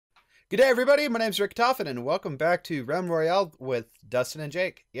Good day, everybody. My name's Rick Toffin, and welcome back to Royale with Dustin and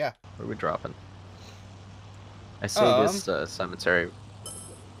Jake. Yeah. Where are we dropping? I see this cemetery.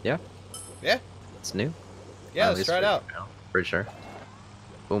 Yeah? Yeah? It's new? Yeah, let's try it out. Pretty sure.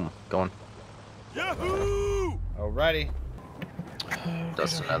 Boom. Going. Yahoo! Alrighty.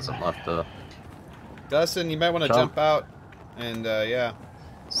 Dustin hasn't left the Dustin, you might want to jump out. And, yeah.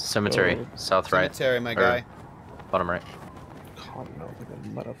 cemetery. South right. Cemetery, my guy. Bottom right.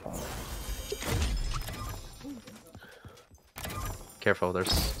 Careful,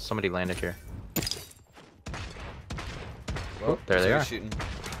 there's somebody landed here. Well, there they are. Shooting.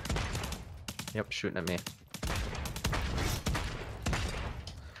 Yep, shooting at me.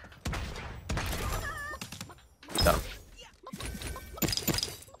 Got him.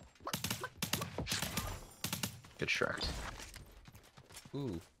 Good shot.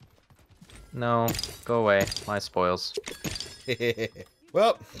 Ooh. No, go away. My spoils.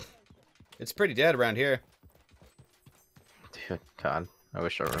 Well, it's pretty dead around here. Dude, God, I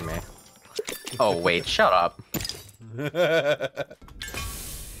wish it were me. Oh wait, shut up.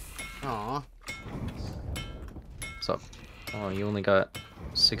 Aw. What's up? Oh, you only got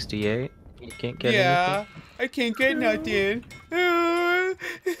 68? You can't get Yeah, I can't get nothing.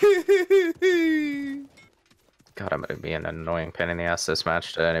 God, I'm gonna be an annoying pain in the ass this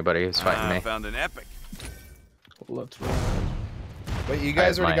match to anybody who's fighting me. I found an epic. Let's Wait, you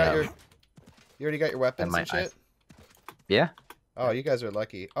guys already got my, your... You already got your weapons and shit? Yeah. Oh, you guys are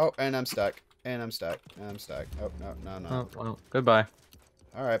lucky. Oh, and I'm stuck. And I'm stuck. And I'm stuck. Oh, no. Oh, well, goodbye.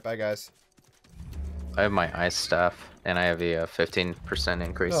 Alright, bye, guys. I have my ice staff, and I have the 15%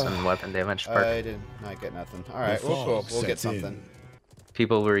 increase in weapon damage perk. I did not get nothing. Alright, well, cool. We'll get something.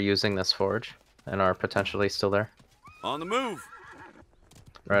 People were using this forge, and are potentially still there. On the move.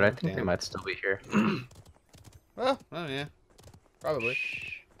 Right, I think they might still be here. Well, oh yeah. Probably.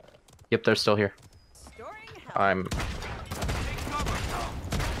 Yep, they're still here. I'm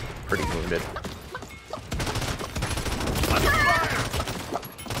pretty wounded.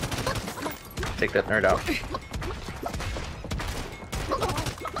 Take that nerd out.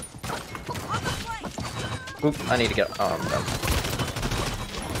 Oop, I need to get. Oh,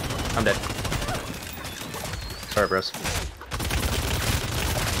 I'm dead. Sorry, bros.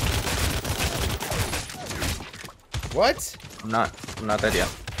 What? I'm not dead yet.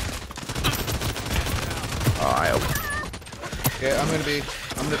 Oh, I hope. Okay, I'm gonna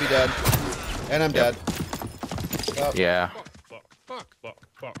be dead. And I'm dead. Oh. Yeah. Fuck.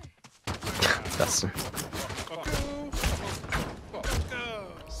 Dustin.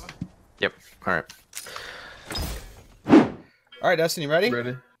 Yep. Alright. Alright, Dustin, you ready?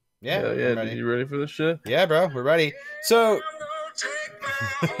 ready. Yeah, I'm Yeah. ready. You ready for this shit? Yeah, bro, we're ready. So,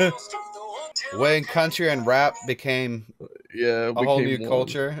 when country and rap became Yeah. a whole new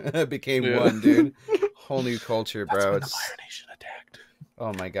culture, it became one, dude. Whole new culture, bro. That's when the Nation attacked.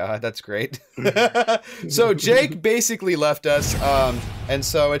 Oh my god, that's great. So Jake basically left us, and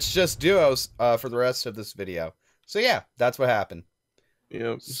so it's just duos for the rest of this video. So yeah, that's what happened.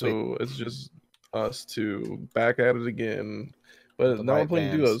 Yep. Sweet. So it's just us two back at it again. But The now we're right playing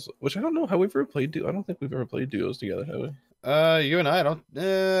bands. duos, which I don't know how we've ever played duos. I don't think we've ever played duos together, have we? You and I don't.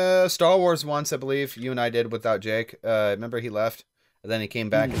 Star Wars once, I believe. You and I did without Jake. Remember he left, and then he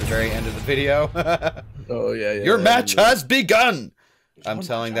came back at the very end of the video. Oh yeah. Your match has begun. I'm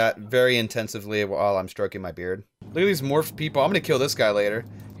telling that very intensively while I'm stroking my beard. Look at these morph people. I'm gonna kill this guy later.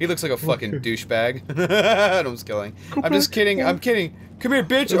 He looks like a fucking douchebag. I'm just kidding. I'm just kidding. I'm kidding. Come here,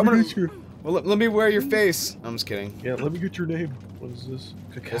 bitch. I'm gonna. Well, let me wear your face. I'm just kidding. Yeah. Let me get your name. What is this?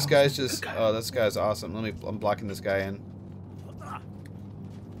 Cacao? This guy's just. Oh, this guy's awesome. I'm blocking this guy in.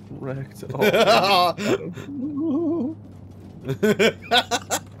 Wrecked. Oh,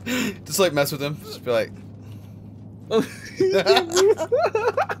 Just like mess with him. Just be like.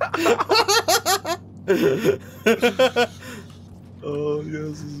 Oh yeah,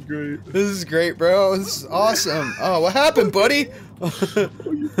 this is great. This is great, bro. This is awesome. Oh, what happened, buddy?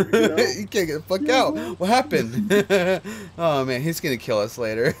 You can't get the fuck out. What happened? Oh man, he's gonna kill us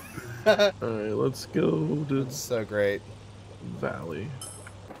later. All right, let's go to It's so great. Valley.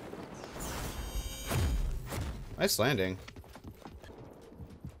 Nice landing.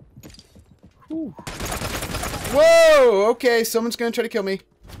 Whew. Whoa! Okay, someone's gonna try to kill me.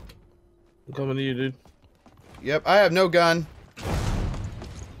 I'm coming to you, dude. Yep, I have no gun.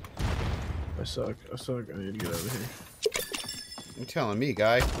 I suck. I need to get out of here. You're telling me,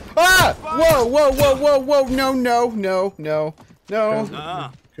 guy. Ah! Whoa!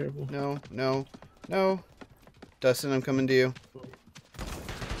 No. Careful. No. Dustin, I'm coming to you.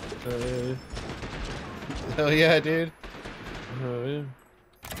 Hell yeah, dude. Oh, yeah.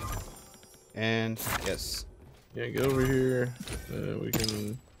 And yes. Yeah, get over here. We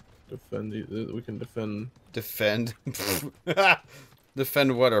can defend. We can defend. Defend.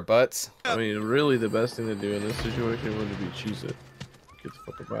 Defend what, our butts? I mean, really, the best thing to do in this situation would be cheese it. Get the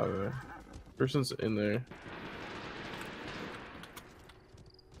fuck up out of there. Person's in there.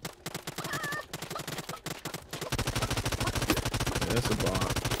 Yeah, that's a bot.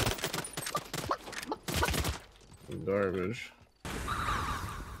 Garbage.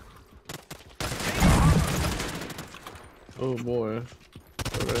 Oh boy.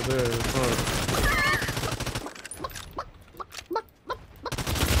 Right there in front.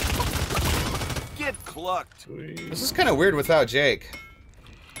 Get clucked. Sweet. This is kind of weird without Jake.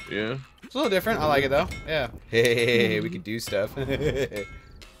 Yeah. It's a little different. I like it though. Yeah. Hey, we could do stuff.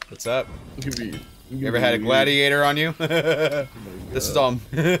 What's up? You ever had a gladiator on you? This is all.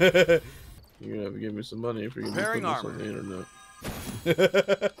 You're gonna have to give me some money if you're gonna Preparing put this armor. on the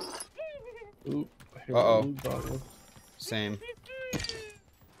internet. Oop. Uh-oh. Same.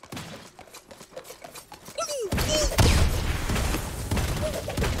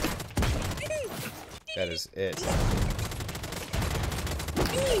 That is it.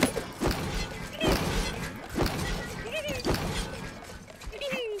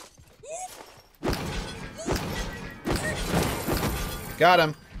 Got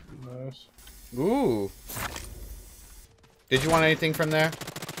him. Nice. Ooh. Did you want anything from there?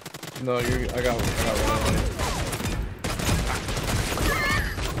 No, I got one.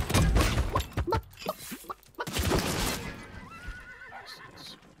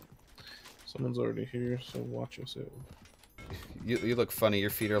 Someone's already here, so watch yourself. You look funny.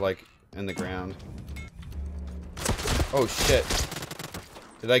 Your feet are like in the ground. Oh shit.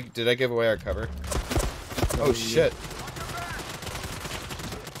 Did I give away our cover? Oh shit.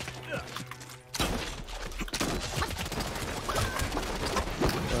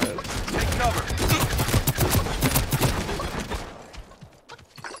 Take cover.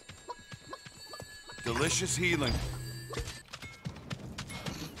 Delicious healing.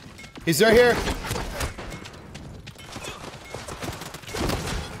 He's right here.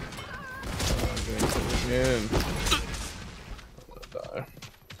 Again. I'm gonna die.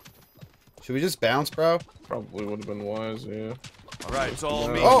 Should we just bounce, bro? Probably would have been wise, yeah. All right, it's all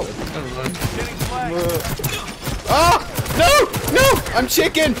me. Oh! Never mind. Getting flanked. Ah! No! No! I'm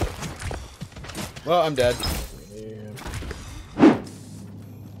chicken! Well, I'm dead.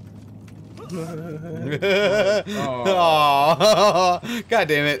 Aww. God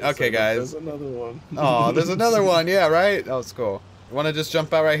damn it. Okay, guys. There's another one. Oh, there's another one. Yeah, right? That was cool. You want to just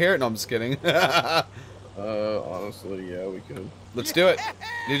jump out right here? No, I'm just kidding. Honestly, yeah, we could. Let's do it.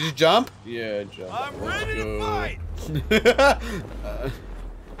 Did you jump? Yeah, jump. I'm Let's ready to go. fight. Let's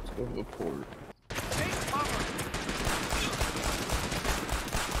go to the port. Take cover.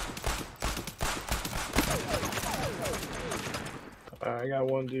 I got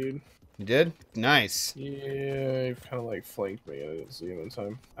one, dude. You did? Nice. Yeah, he kind of like flanked me. I didn't see him in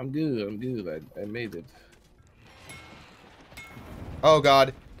time. I'm good. I'm good. I made it. Oh,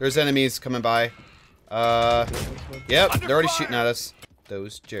 God. There's enemies coming by. Yep. They're already shooting at us.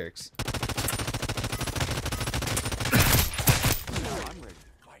 Those jerks. I'm ready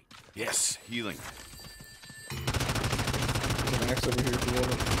to fight. Yes, healing. There's an axe over here if you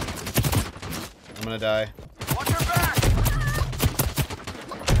want it. I'm gonna die. Watch your back.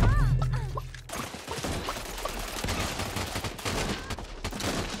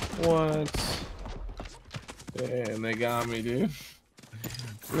 What? Damn, they got me, dude.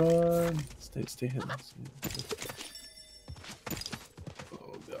 Run. Stay hidden.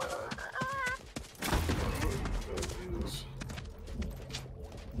 Oh, God. Oh, Jesus.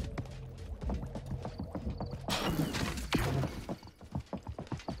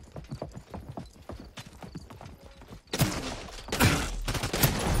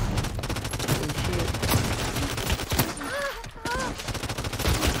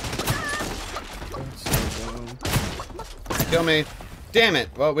 Kill me. Damn it.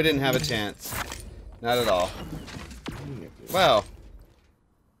 Well, we didn't have a chance. Not at all. Well.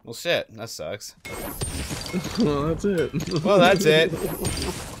 Well, shit. That sucks. Well, that's it. Well, that's it.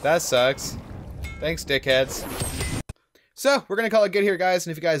 That sucks. Thanks, dickheads. So, we're going to call it good here, guys.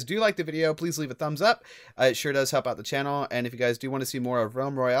 And if you guys do like the video, please leave a thumbs up. It sure does help out the channel. And if you guys do want to see more of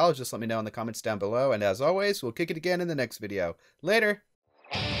Royale, just let me know in the comments down below. And as always, we'll kick it again in the next video. Later.